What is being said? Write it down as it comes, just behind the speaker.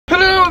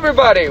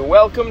everybody,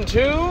 welcome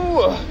to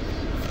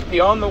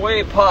the On the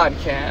Way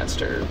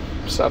podcast or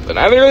something.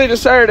 I haven't really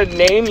decided a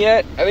name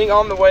yet. I think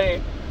On the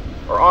Way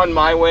or On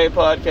My Way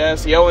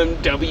podcast, the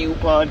OMW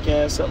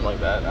podcast, something like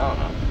that. I don't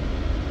know.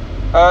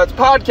 It's a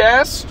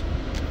podcast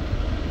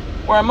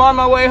where I'm on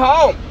my way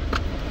home.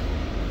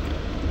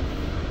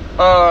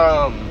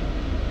 I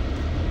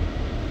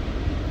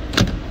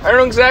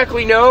don't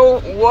exactly know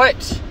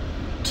what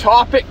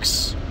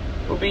topics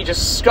will be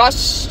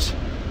discussed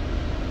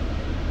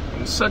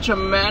in such a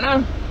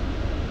manner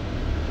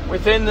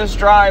within this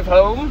drive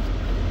home.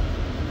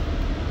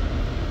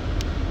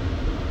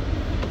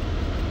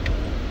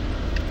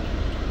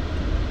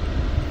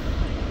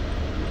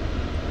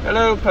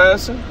 Hello,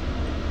 person.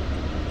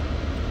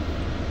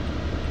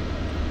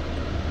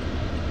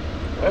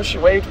 Oh, she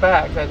waved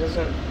back. That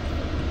isn't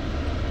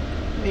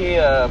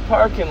the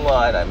parking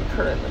lot I'm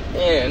currently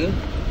in.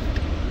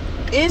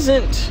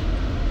 Isn't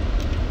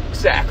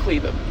exactly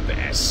the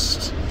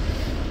best.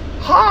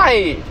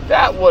 Hi!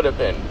 That would have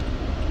been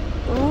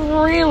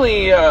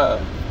really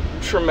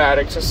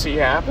traumatic to see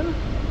happen.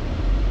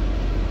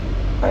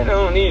 I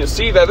don't need to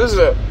see that. This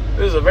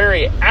is a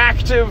very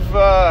active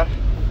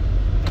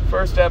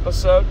first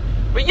episode.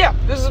 But yeah,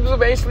 this is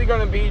basically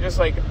going to be just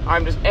like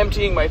I'm just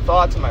emptying my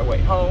thoughts on my way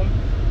home.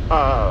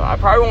 I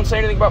probably won't say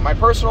anything about my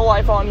personal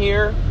life on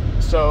here.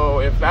 So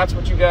if that's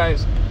what you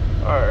guys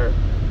are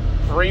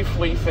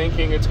briefly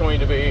thinking it's going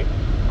to be,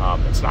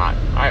 it's not.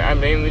 I'm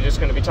mainly just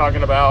going to be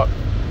talking about,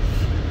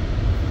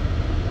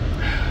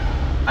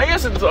 I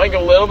guess it's like a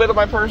little bit of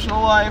my personal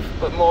life,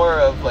 but more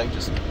of like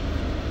just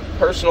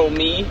personal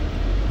me.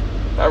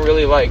 Not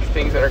really like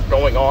things that are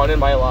going on in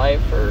my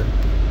life or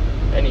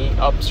any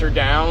ups or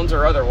downs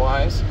or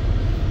otherwise.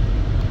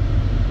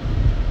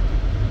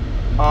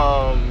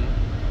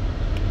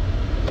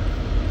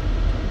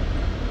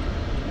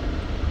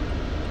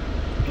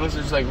 Unless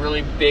there's like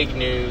really big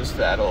news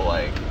that'll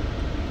like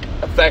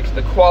affect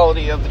the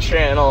quality of the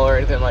channel or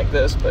anything like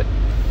this, but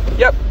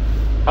yep.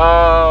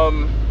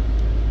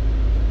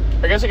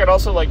 I guess I could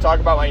also like talk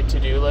about my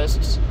to-do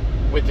lists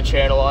with the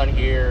channel on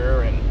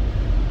here, and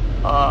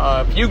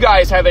if you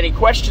guys have any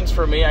questions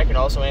for me, I can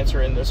also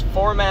answer in this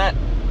format,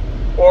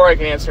 or I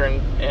can answer in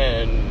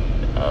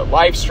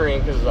live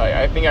stream, because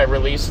I think I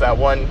released that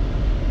one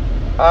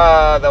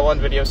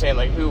video saying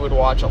like who would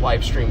watch a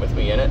live stream with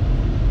me in it.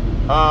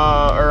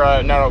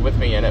 Not with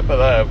me in it, but,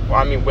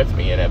 I mean with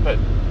me in it, but,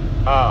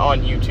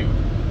 on YouTube.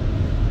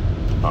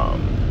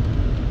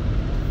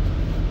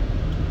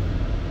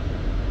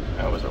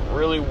 That was a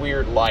really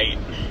weird light.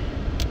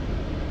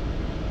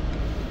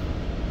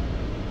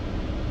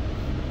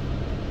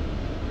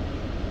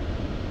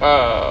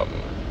 But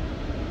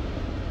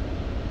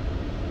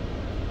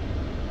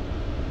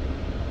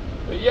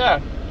yeah,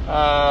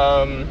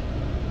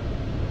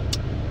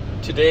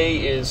 today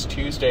is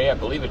Tuesday, I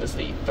believe it is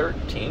the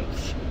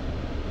 13th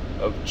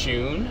of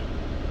June,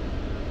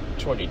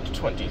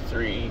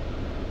 2023,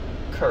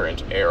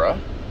 current era.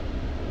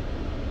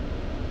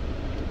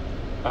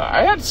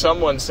 I had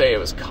someone say it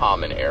was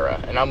common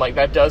era, and I'm like,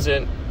 that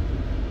doesn't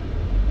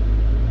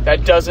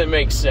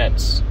make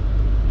sense.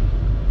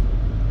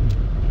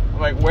 I'm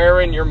like, where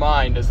in your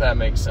mind does that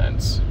make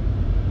sense?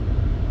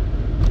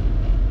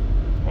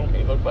 Oh,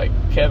 he looked like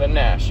Kevin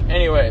Nash.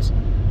 Anyways,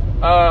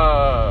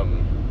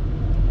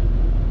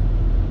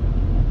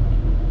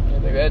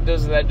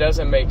 that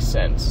doesn't make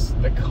sense.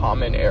 The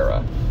common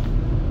era.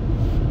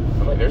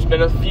 I'm like, there's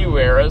been a few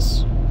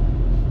eras.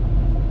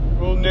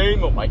 We'll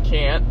name them. I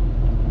can't.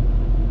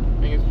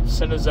 I think it's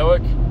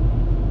Cenozoic.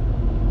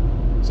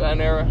 Is that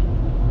an era?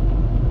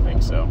 I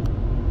think so.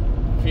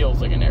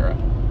 Feels like an era.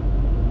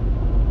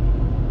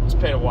 It's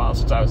been a while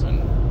since I was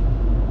in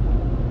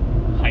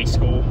high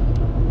school.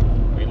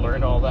 We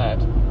learned all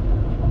that.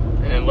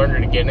 And then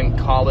learning to get in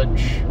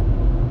college.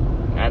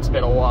 That's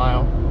been a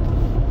while.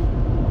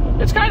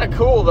 It's kind of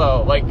cool,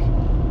 though. Like,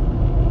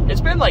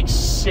 it's been like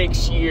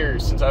 6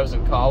 years since I was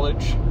in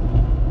college.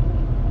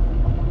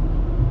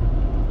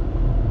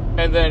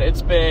 And then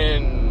it's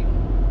been,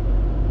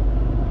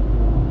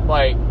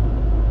 like,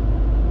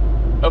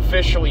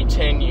 officially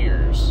 10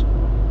 years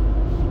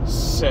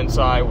since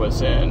I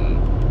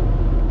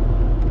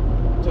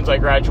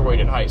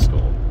graduated high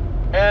school.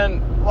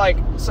 And, like,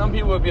 some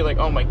people would be like,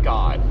 oh my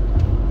god,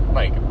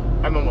 like,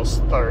 I'm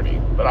almost 30.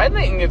 But I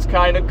think it's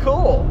kind of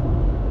cool.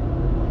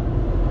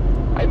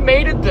 I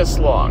made it this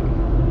long.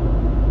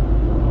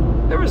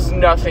 There was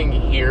nothing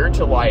here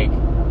to, like,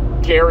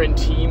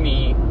 guarantee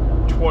me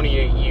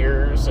 28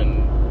 years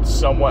and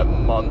somewhat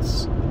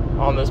months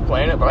on this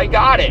planet, but I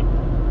got it.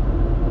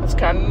 That's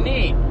kind of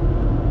neat.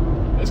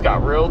 This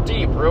got real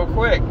deep real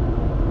quick.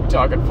 We're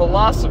talking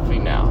philosophy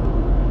now.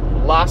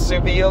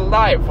 Philosophy of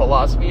life,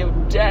 philosophy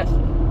of death.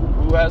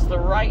 Who has the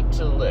right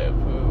to live?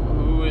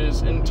 Who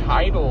is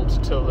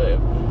entitled to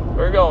live?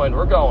 We're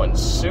going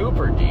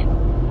super deep.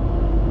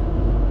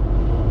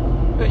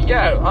 But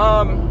yeah,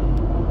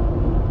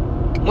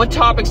 what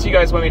topics do you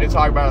guys want me to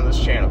talk about on this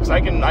channel? Because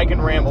I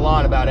can ramble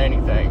on about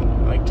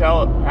anything. Like,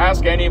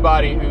 ask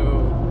anybody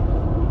who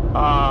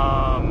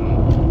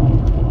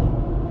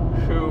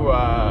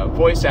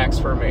voice acts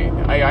for me.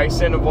 I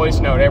send a voice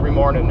note every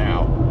morning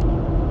now,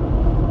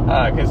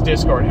 because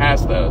Discord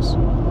has those.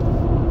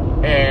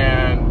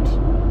 And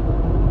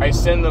I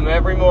send them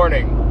every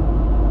morning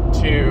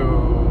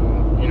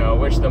to, you know,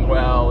 wish them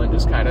well and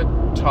just kind of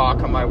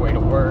talk on my way to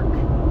work.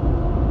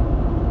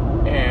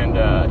 And,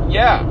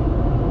 yeah,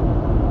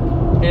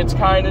 it's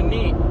kind of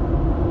neat.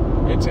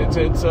 It's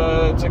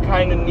a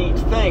kind of neat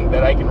thing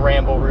that I can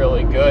ramble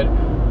really good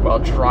while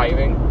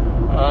driving.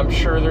 I'm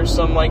sure there's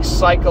some, like,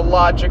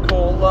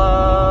 psychological,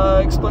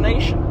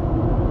 explanation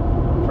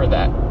for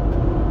that.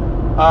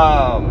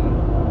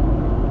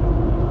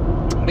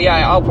 But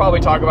yeah, I'll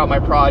probably talk about my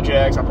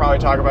projects. I'll probably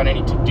talk about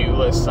any to-do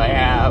lists I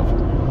have.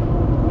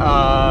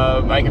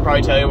 I can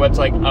probably tell you what's,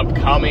 like,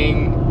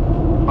 upcoming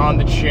on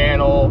the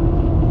channel.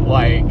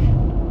 Like,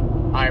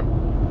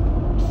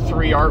 I'm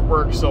 3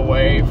 artworks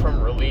away from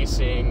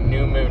releasing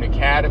New Moon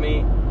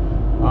Academy,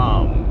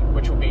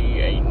 which will be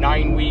a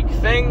 9-week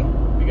thing,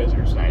 because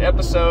there's 9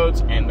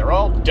 episodes, and they're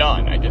all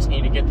done. I just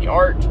need to get the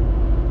art,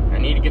 I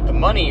need to get the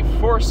money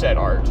for said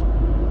art,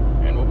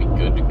 and we'll be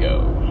good to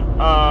go.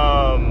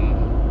 I'm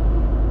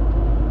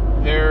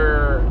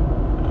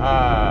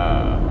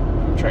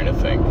trying to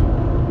think.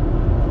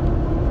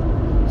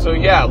 So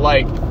yeah,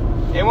 like,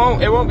 it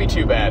won't be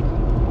too bad.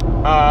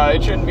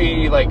 It shouldn't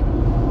be, like,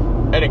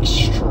 an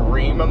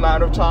extreme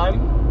amount of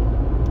time.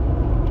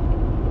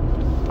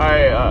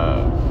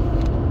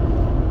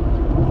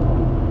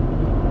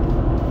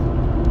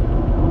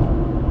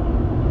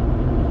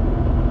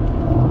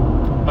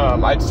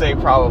 I'd say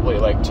probably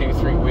like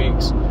 2-3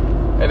 weeks.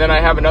 And then I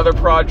have another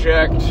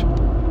project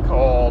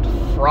called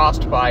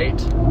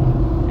Frostbite.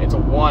 It's a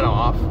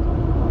one-off.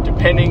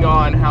 Depending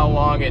on how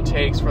long it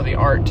takes for the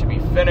art to be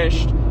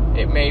finished,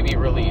 it may be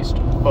released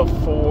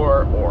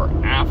before or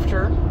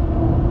after.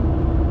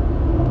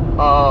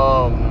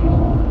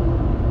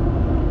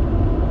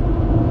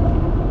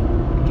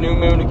 New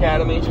Moon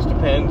Academy, just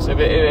depends.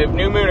 If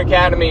New Moon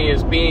Academy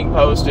is being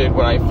posted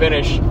when I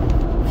finish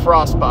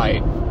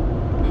Frostbite,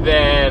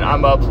 then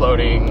I'm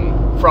uploading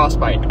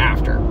Frostbite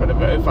after. But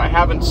if I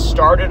haven't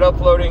started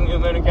uploading New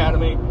Moon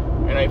Academy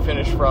and I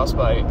finish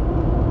Frostbite,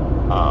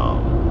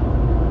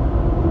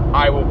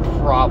 I will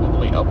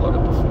probably upload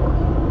it before.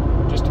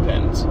 Just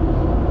depends.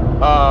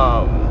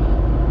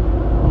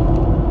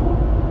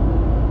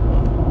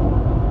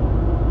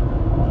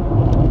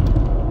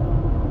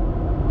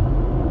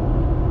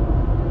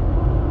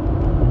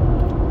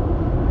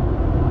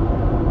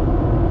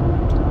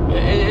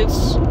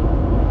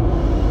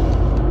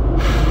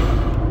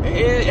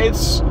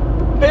 It's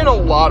been a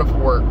lot of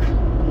work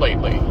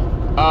lately,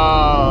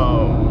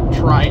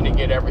 trying to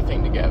get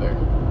everything together.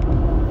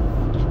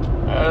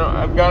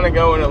 I'm gonna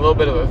go in a little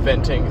bit of a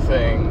venting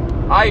thing.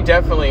 I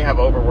definitely have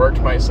overworked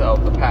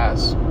myself the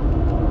past,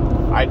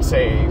 I'd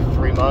say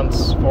 3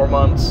 months, 4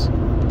 months,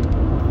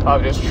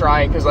 of just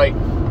trying, because, like,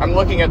 I'm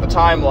looking at the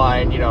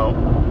timeline, you know,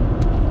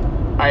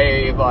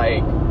 I,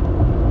 like,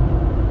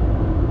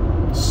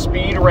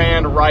 speed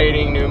ran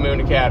writing New Moon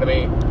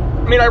Academy.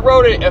 I mean, I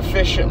wrote it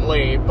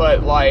efficiently,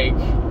 but, like,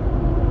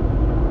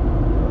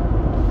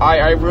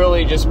 I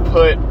really just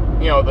put,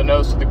 you know, the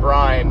nose to the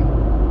grind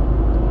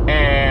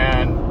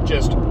and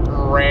just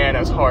ran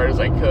as hard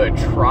as I could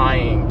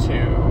trying to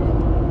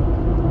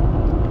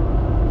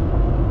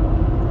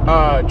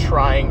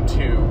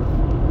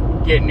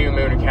get New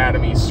Moon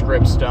Academy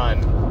scripts done.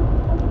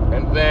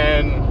 And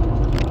then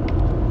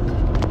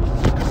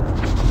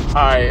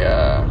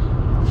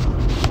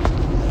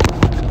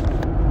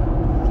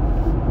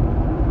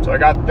so I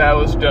got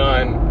those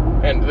done,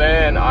 and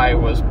then I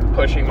was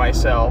pushing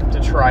myself to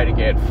try to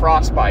get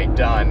Frostbite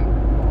done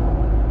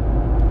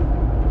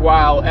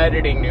while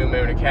editing New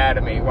Moon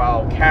Academy,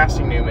 while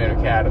casting New Moon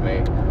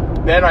Academy.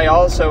 Then I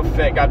also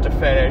got to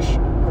finish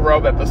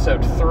Grove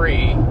Episode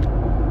 3.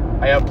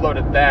 I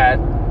uploaded that.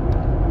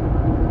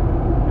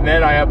 And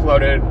then I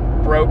uploaded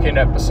Broken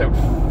Episode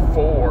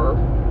 4.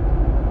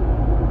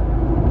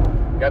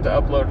 Got to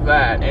upload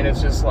that, and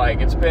it's just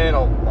like, it's been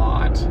a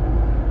lot.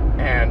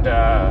 And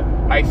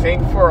I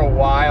think for a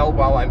while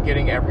I'm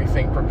getting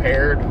everything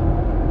prepared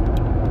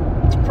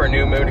for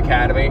New Moon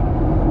Academy,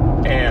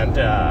 and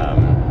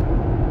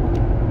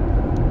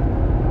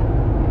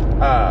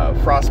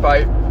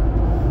Frostbite,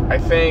 I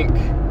think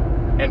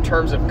in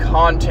terms of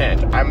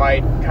content, I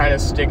might kind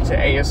of stick to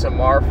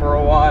ASMR for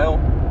a while.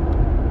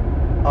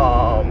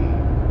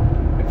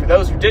 And for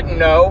those who didn't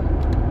know,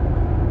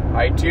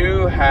 I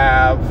do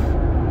have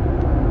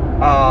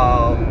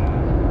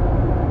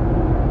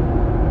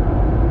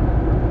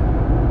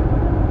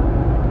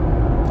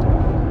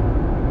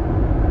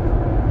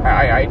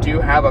I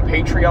do have a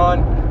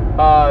Patreon.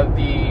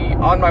 The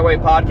On My Way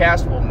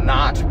podcast will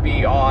not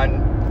be on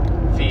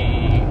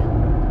the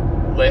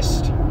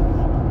list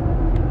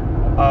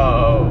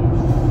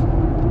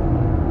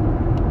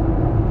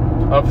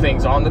of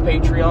things on the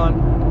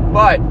Patreon,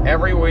 but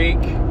every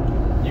week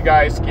you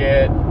guys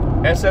get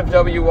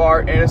SFW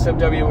art and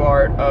NSFW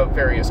art of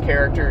various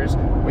characters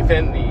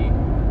within the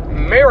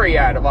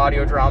myriad of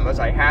audio dramas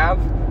I have.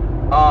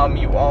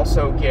 You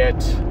also get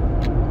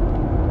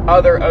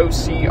other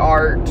OC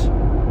art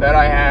that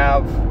I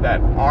have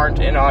that aren't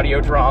in audio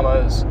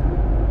dramas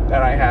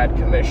that I had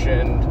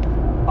commissioned.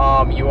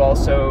 You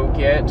also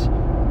get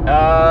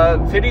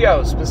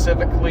videos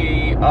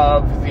specifically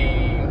of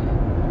the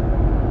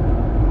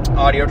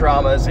audio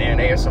dramas and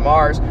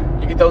ASMRs.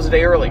 You get those a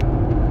day early.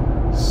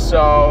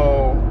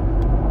 So,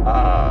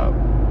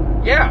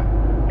 yeah,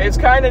 it's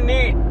kind of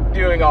neat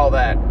doing all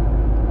that,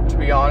 to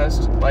be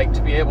honest. Like,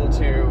 to be able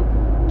to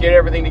get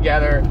everything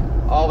together,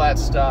 all that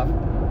stuff.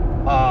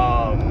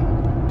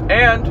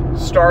 And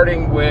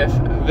starting with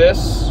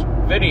this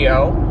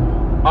video,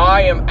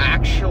 I am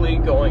actually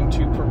going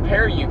to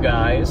prepare you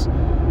guys.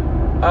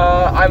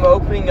 I'm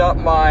opening up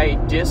my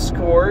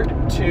Discord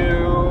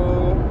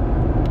to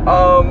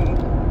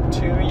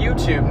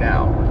YouTube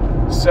now.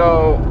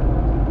 So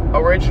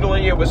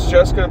originally it was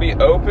just going to be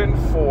open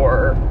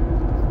for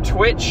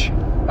Twitch,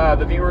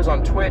 the viewers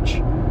on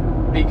Twitch,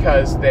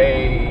 because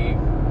they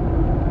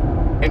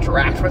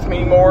interact with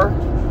me more.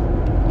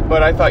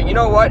 But I thought, you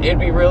know what, it'd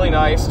be really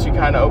nice to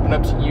kind of open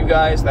up to you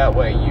guys. That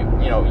way,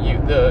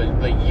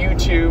 the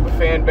YouTube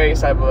fan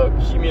base I've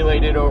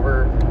accumulated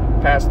over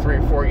the past 3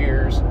 or 4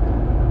 years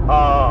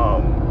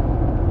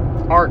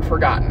aren't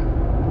forgotten.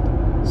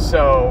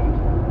 So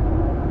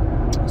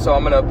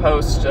I'm gonna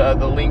post the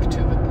link to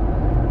the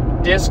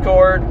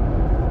Discord.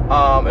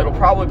 It'll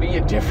probably be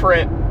a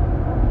different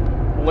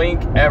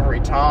link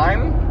every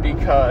time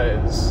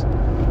because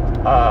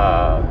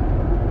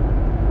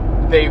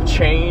they've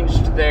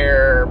changed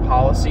their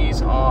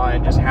policies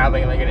on just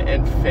having like an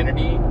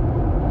infinity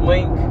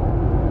link.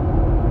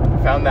 I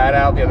found that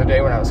out the other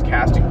day when I was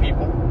casting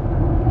people.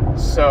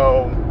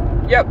 So,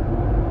 yep.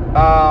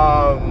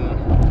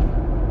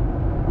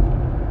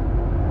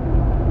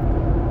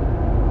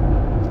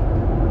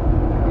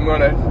 I'm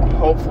gonna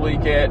hopefully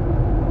get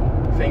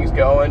things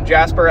going.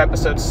 Jasper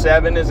episode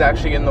 7 is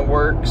actually in the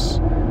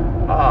works.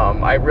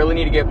 I really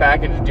need to get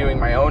back into doing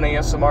my own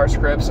ASMR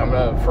scripts. I'm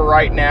gonna, for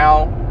right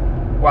now,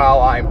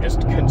 while I'm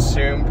just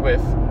consumed with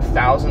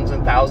thousands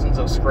and thousands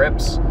of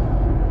scripts,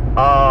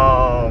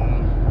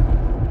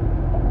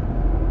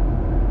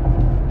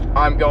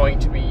 I'm going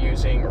to be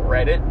using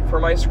Reddit for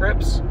my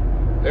scripts.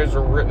 There's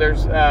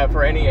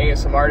for any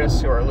ASMR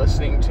artists who are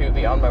listening to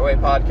the On My Way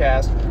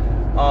podcast,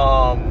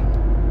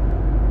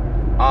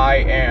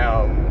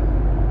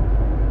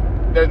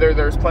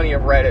 there's plenty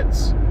of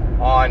Reddits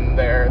on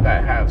there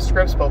that have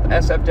scripts, both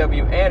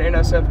SFW and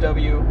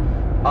NSFW.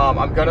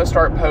 I'm gonna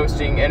start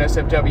posting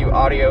NSFW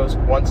audios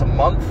once a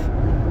month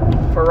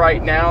for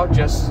right now,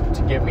 just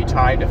to give me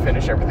time to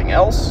finish everything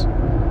else.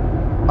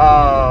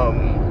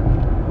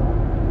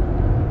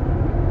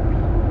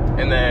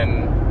 And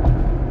then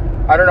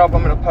I don't know if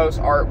I'm gonna post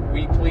art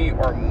weekly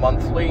or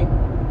monthly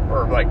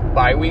or like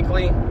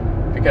bi-weekly,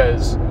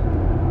 because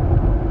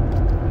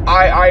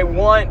I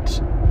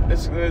want,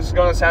 this is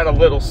gonna sound a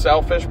little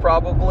selfish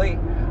probably,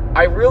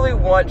 I really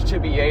want to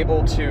be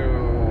able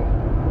to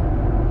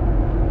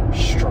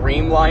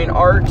streamline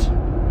art,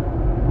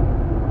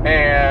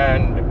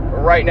 and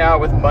right now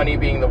with money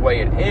being the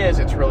way it is,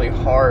 it's really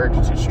hard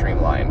to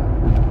streamline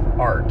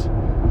art,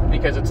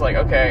 because it's like,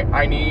 okay,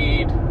 I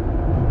need,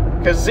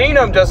 because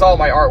Xenom does all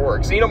my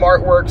artwork. Xenom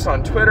Artworks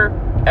on Twitter,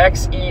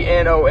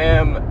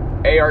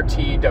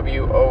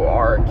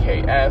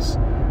 XENOMARTWORKS.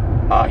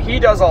 He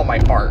does all my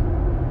art,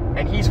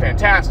 and he's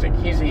fantastic.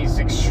 He's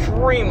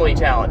extremely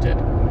talented.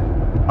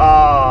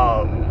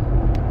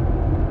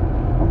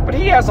 But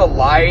he has a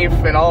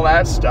life and all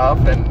that stuff,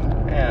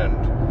 and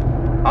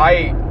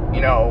I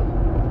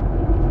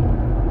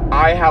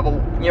have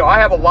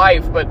a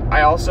life, but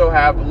I also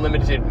have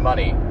limited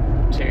money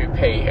to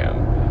pay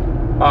him.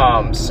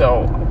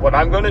 So what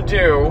I'm gonna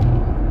do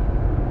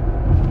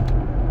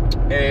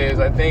is,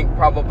 I think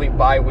probably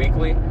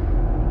bi-weekly,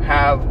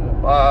 have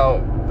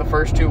the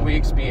first 2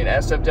 weeks be an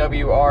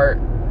SFW art,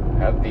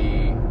 have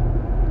the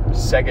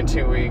second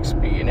 2 weeks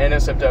be an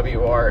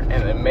NSFW art,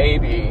 and then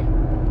maybe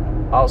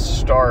I'll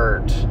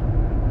start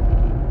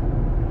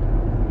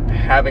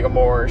having a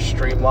more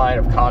streamline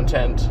of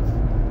content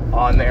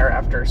on there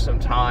after some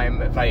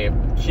time, if I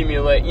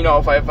accumulate,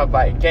 if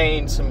I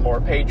gain some more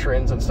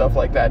patrons and stuff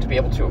like that, to be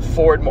able to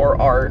afford more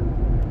art,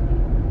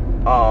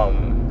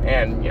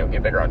 and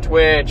get bigger on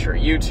Twitch or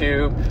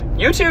YouTube.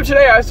 YouTube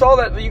today, I saw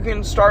that you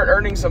can start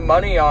earning some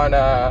money on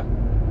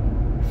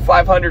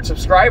 500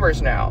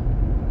 subscribers now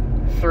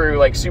through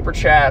like super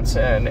chats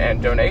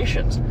and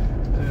donations.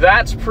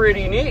 That's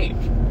pretty neat.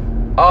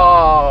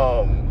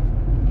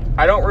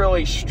 I don't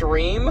really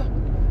stream,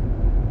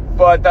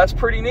 but that's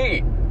pretty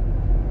neat.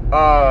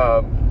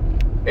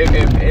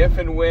 If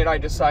and when I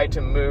decide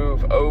to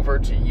move over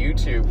to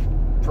YouTube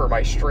for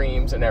my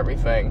streams and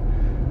everything,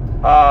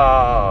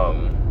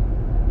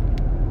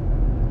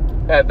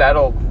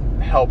 that'll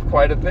help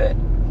quite a bit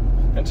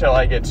until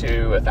I get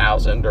to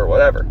 1,000 or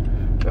whatever.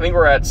 I think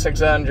we're at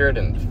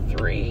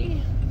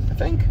 603, I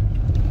think.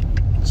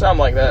 Something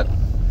like that.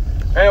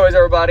 Anyways,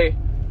 everybody,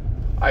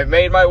 I've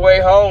made my way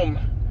home.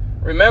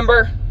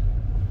 Remember,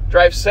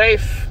 drive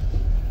safe,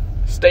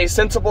 stay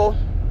sensible,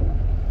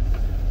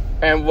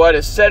 and what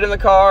is said in the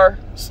car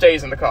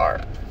stays in the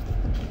car.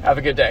 Have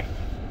a good day.